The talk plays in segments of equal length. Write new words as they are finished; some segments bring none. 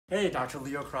Hey, Dr.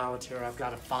 Leo Krawetz here. I've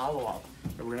got a follow-up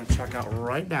that we're going to check out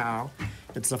right now.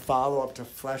 It's a follow-up to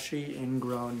Fleshy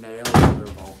Ingrown Nail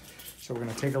Removal. So we're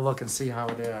going to take a look and see how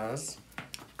it is.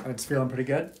 And it's feeling pretty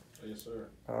good? Yes, sir.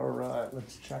 All right,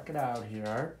 let's check it out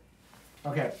here.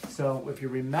 Okay, so if you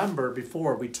remember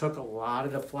before, we took a lot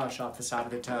of the flesh off the side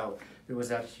of the toe. There was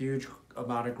that huge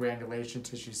amount of granulation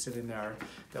tissue sitting there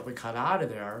that we cut out of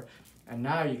there. And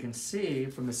now you can see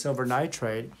from the silver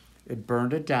nitrate, it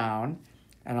burned it down.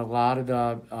 And a lot of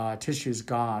the tissue's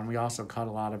gone. We also cut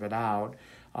a lot of it out.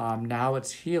 Now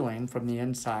it's healing from the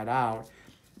inside out,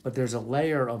 but there's a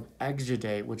layer of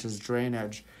exudate, which is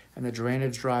drainage, and the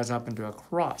drainage dries up into a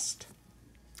crust.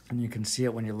 And you can see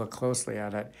it when you look closely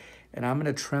at it. And I'm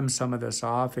gonna trim some of this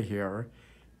off of here.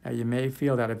 Now you may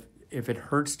feel that if it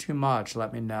hurts too much,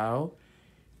 let me know.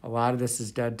 A lot of this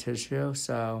is dead tissue,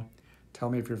 so tell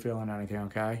me if you're feeling anything,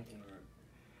 okay?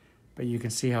 But you can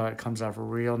see how it comes off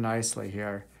real nicely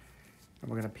here. And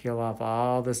we're gonna peel off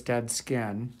all this dead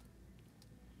skin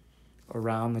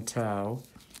around the toe.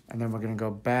 And then we're gonna go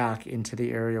back into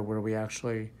the area where we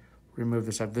actually remove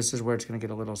this stuff. This is where it's gonna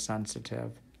get a little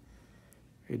sensitive.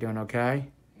 Are you doing okay?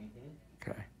 Mm-hmm.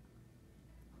 Okay.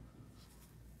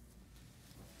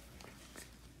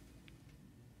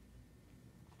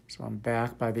 So I'm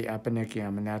back by the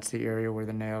eponychium, and that's the area where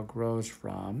the nail grows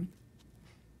from.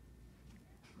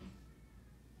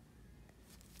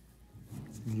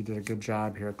 You did a good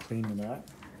job here cleaning it.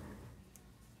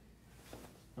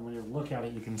 And when you look at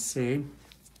it, you can see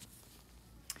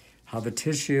how the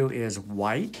tissue is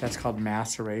white. That's called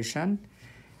maceration.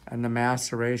 And the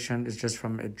maceration is just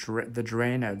from the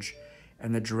drainage.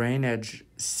 And the drainage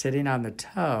sitting on the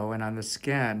toe and on the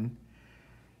skin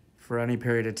for any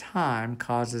period of time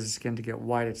causes the skin to get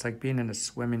white. It's like being in a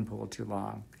swimming pool too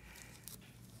long.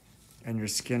 And your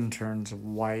skin turns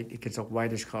white. It gets a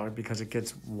whitish color because it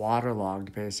gets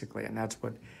waterlogged, basically, and that's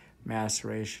what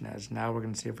maceration is. Now we're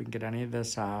gonna see if we can get any of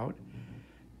this out.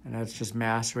 And that's just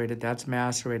macerated. That's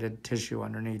macerated tissue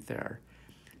underneath there.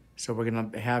 So we're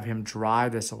gonna have him dry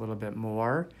this a little bit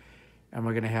more, and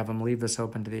we're gonna have him leave this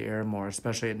open to the air more,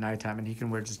 especially at nighttime. And he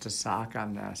can wear just a sock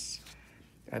on this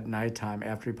at nighttime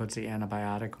after he puts the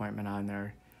antibiotic ointment on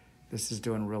there. This is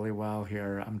doing really well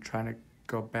here. I'm trying to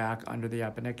go back under the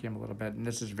eponychium a little bit, and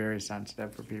this is very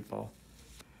sensitive for people.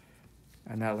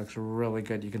 And that looks really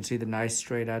good. You can see the nice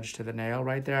straight edge to the nail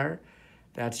right there.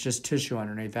 That's just tissue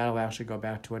underneath. That'll actually go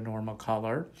back to a normal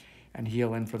color and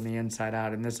heal in from the inside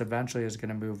out. And this eventually is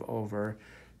gonna move over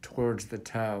towards the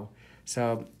toe.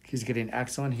 So he's getting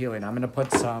excellent healing. I'm gonna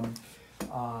put some,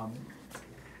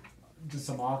 just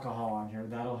some alcohol on here.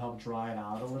 That'll help dry it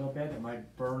out a little bit. It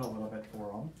might burn a little bit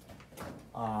for him.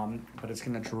 But it's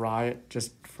gonna dry it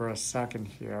just for a second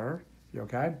here. You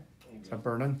okay? Is that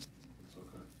burning? It's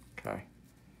okay. Okay.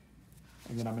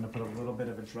 And then I'm gonna put a little bit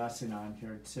of a dressing on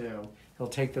here too. He'll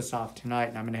take this off tonight,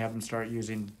 and I'm gonna have him start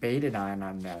using betadine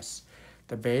on this.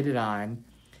 The betadine,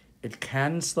 it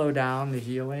can slow down the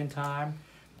healing time,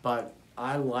 but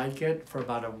I like it for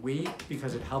about a week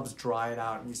because it helps dry it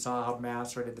out. And you saw how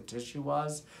macerated the tissue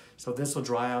was. So this will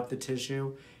dry out the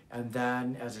tissue, and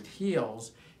then as it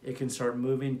heals, it can start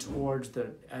moving towards the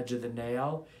edge of the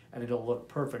nail, and it'll look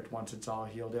perfect once it's all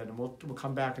healed in. And we'll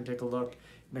come back and take a look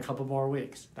in a couple more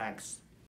weeks. Thanks.